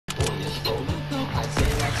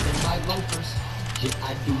shit,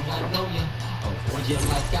 I do not know ya. Avoid ya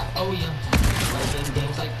like I owe ya. Playing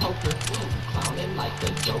games like poker, clowning like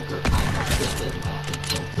the Joker. I'm a villain like the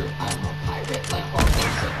Joker. I'm a pirate like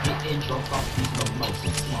Barbosa. Getting drunk off these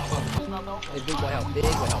mimosas. Hey, big boy help, big boy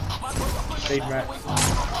help. Big rat.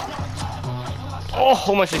 Oh,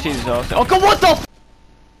 how much is this? Oh, God, what the f?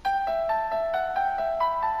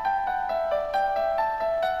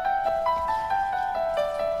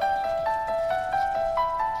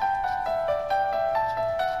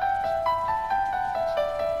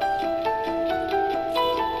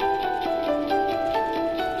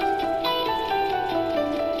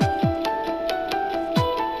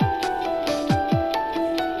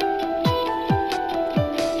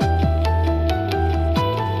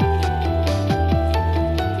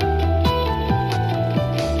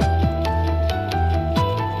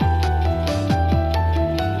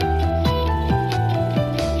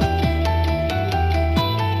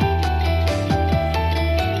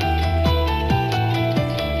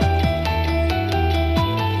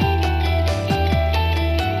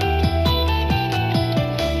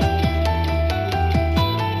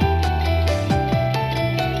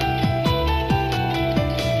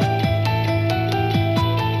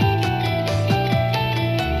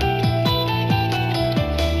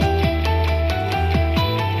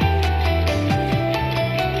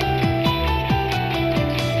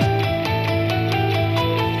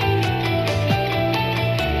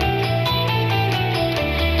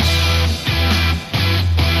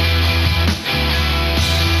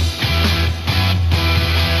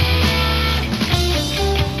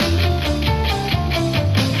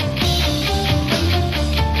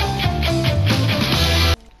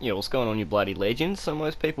 Yo, what's going on, you bloody legends? So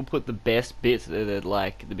most people put the best bits at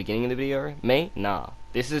like the beginning of the video. Me? Nah.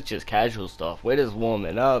 This is just casual stuff. We're just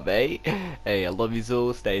warming up, eh? Hey, I love you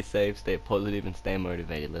all. Stay safe, stay positive, and stay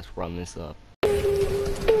motivated. Let's run this up.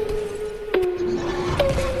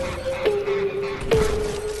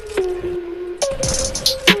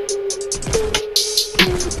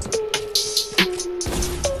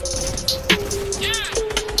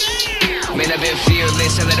 Man, I've been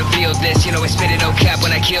fearless, I let him feel this. You know I spit it no cap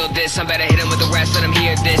when I kill this. I'm better hit him with the rest, let him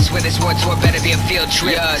hear this. With this war tour, better be a field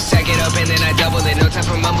trip. Yeah, stack it up and then I double it. No time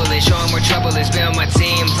for mumbling, show him where trouble is. Been on my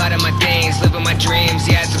team, plot on my things, living my dreams,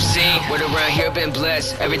 yeah, it's obscene. Word around here, been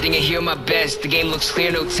blessed. Everything in here, my best. The game looks clear,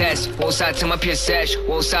 no test. Won't stop till my peers sesh.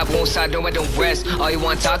 Won't stop, no, I don't rest. All you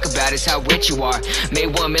wanna talk about is how rich you are.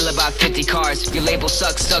 Made 1 mil, about 50 cars. Your label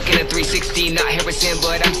sucks, stuck in a 360. Not Harrison,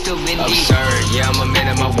 but I'm still Lindy. Absurd, yeah, I'm a man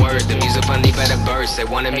of my word. The music funny better burst. They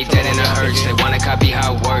wanted me dead in a hurts. They wanna copy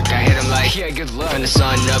how it worked. I hit them like, yeah, good luck. From the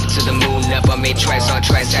sun up to the moon up. I made tracks on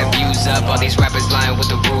tracks, had views up. All these rappers lying with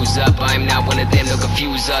the rules up. I'm not one of them, they'll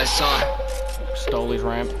confuse us, Stole his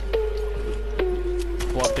ramp.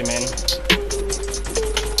 Blocked him in.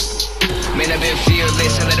 Man, I've been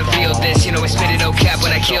fearless, I let him feel this. You know I spit it no cap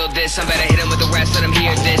when I kill this. I'm better hit him with the rest, let him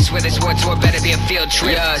hear this. With this war tour, better be a field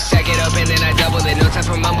trip. Yeah, stack it up and then I double it. No time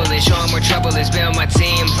for mumbling, show him where trouble is. Been on my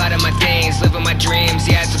team, plot on my things, living my dreams,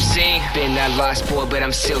 yeah, it's obscene. Been that lost boy, but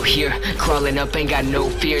I'm still here. Crawling up, ain't got no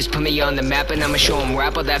fears. Put me on the map and I'ma show him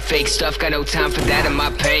rap all that fake stuff. Got no time for that in my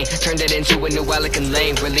pain. Turned it into a new Alec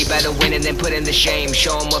lane. Really better win and then put in the shame.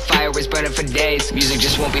 Show him what fire is burning for days. Music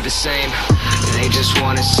just won't be the same. They just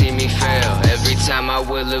wanna see me fail. Every time I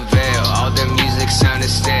will avail. All their music sounded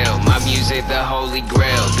stale. My music the holy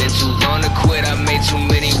grail. Been too long to quit, I made too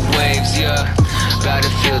many waves, yeah. About to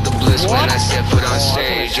feel the bliss when I step foot on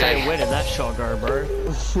stage. Hey, where did that shot go, bro?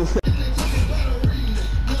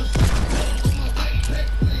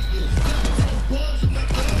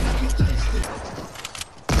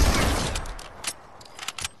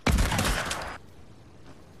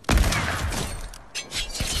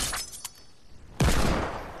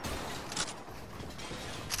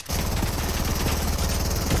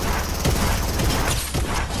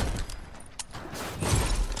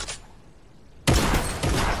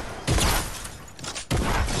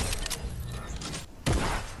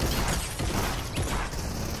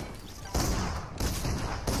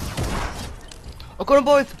 I got them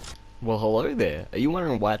both! Well, hello there. Are you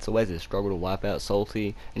wondering why it's always a struggle to wipe out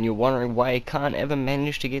Salty, and you're wondering why he can't ever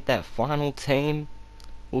manage to get that final team?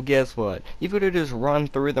 Well, guess what? You've got to just run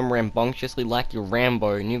through them rambunctiously like you're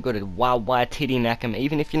Rambo, and you've got to wild titty knack them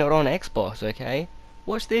even if you're not on Xbox, okay?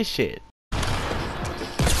 Watch this shit.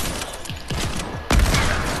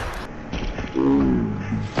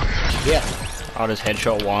 Yeah. I'll just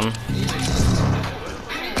headshot one.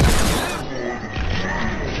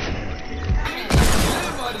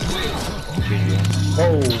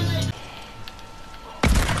 Oh.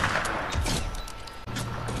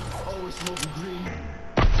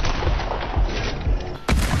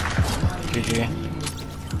 you.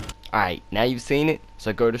 Alright, now you've seen it,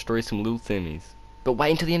 so go destroy some little Simmies. But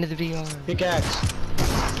wait until the end of the video. Pickaxe.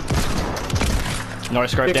 No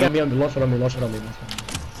scope Pickaxe. them. Lost it on me.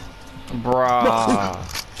 Bruh.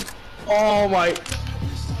 Oh my.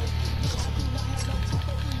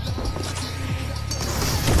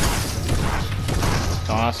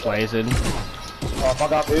 Nice, lasered. Oh,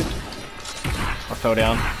 fuck up, dude. I fell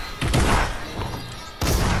down.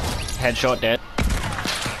 Headshot dead.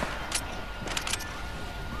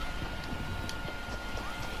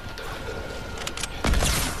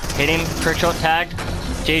 Hit him, trick shot tagged.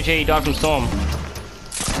 GG, he died from storm.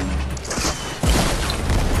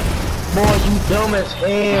 Boy, you dumb as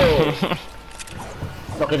hell.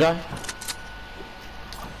 Okay, guy.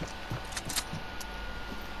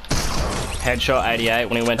 Headshot 88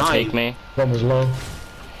 when he went to peek me. Bomb was low.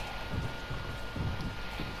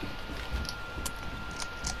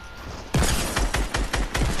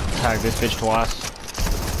 Tag this bitch twice.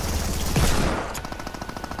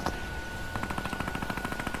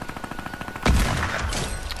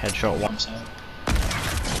 Headshot one.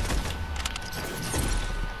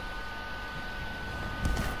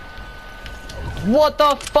 What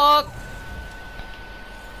the fuck?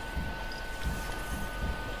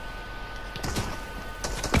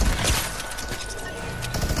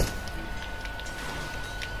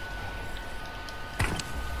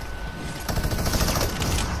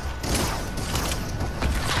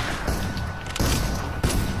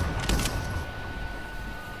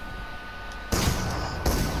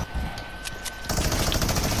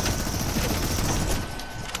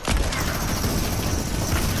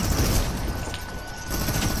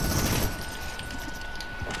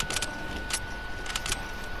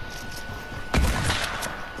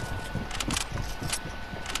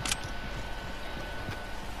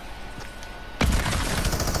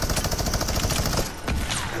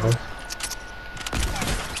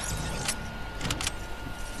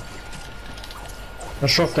 A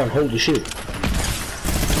shotgun, holy shit.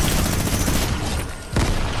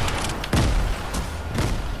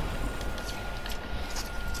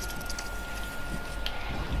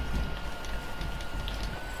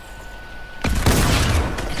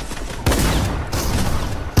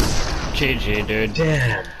 GG, dude.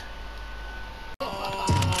 Damn.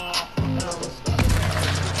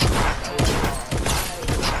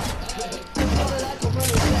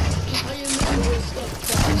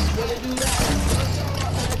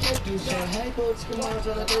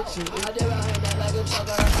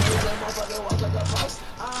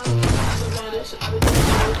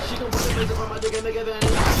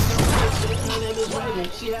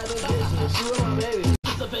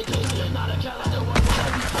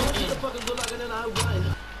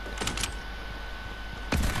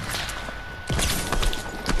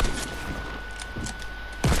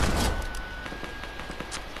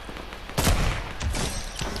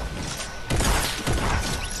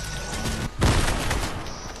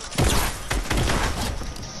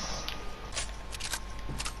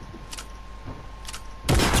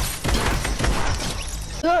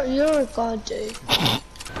 You're a god, dude.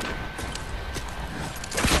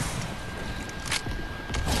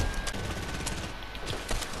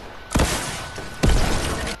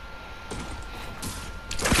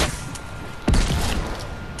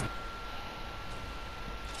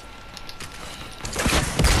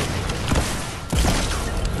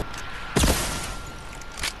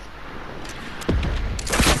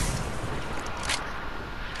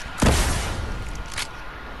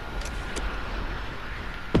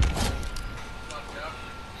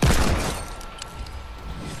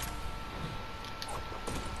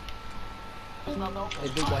 Hey,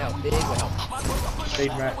 big boy help, big boy help.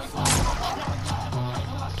 Big rat.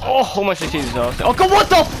 Oh, almost just used his ass. Oh god, what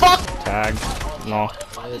the fuck? Tag. No.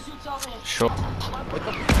 Sure.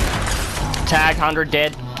 Tag, 100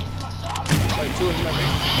 dead. Wait, 2 of them, I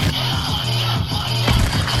think.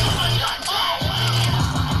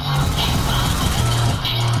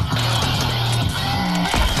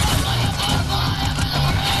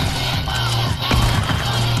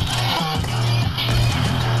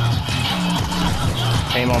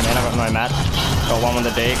 Team on man, I got no mat. Got one with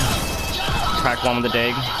the dig. Cracked one with the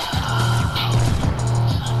dig.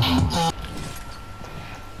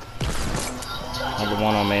 I got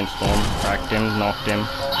one on main storm. Cracked him, knocked him.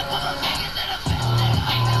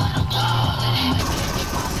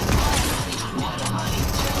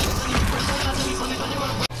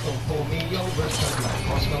 Pull me over, my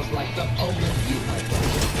car smells like the odor. You might know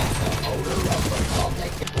it got the odor of a tall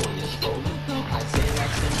naked boy is rolling. I say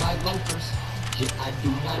racks in my loafers. Shit, I do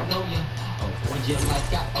not know ya. Avoid you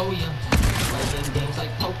like I owe ya. Playing games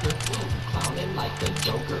like poker, clowning like the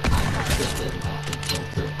Joker. I'm a villain like the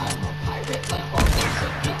Joker. I'm a pirate like Barbosa,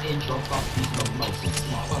 getting drunk off these mimosas.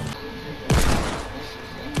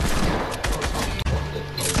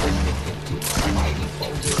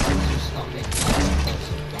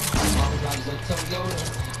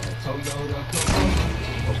 Toyota Corolla.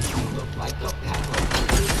 Oh, you look like a Pablo.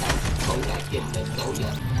 Kodak in the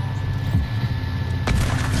Goya.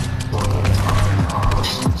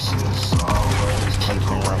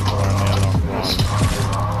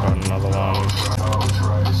 Got another one.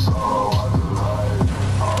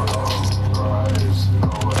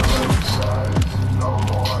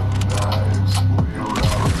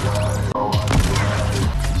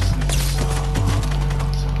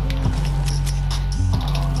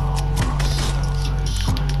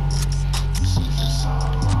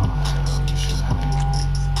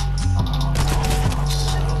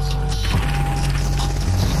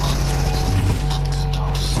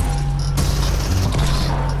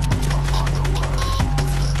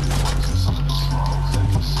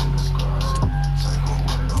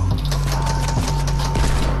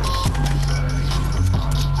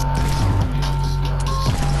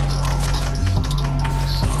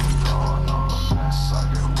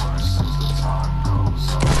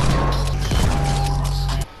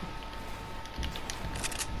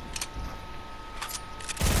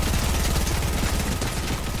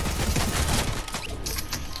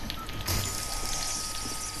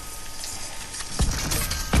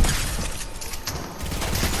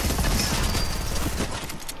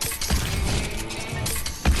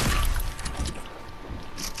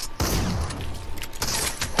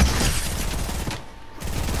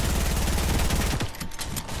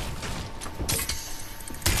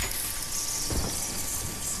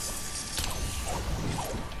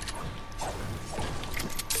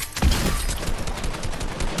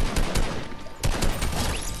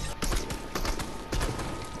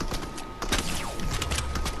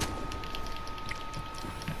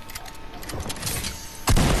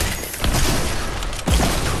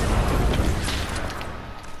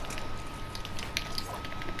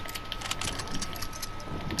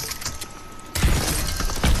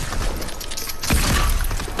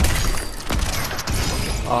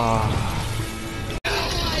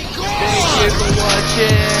 Thank you for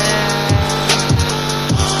watching.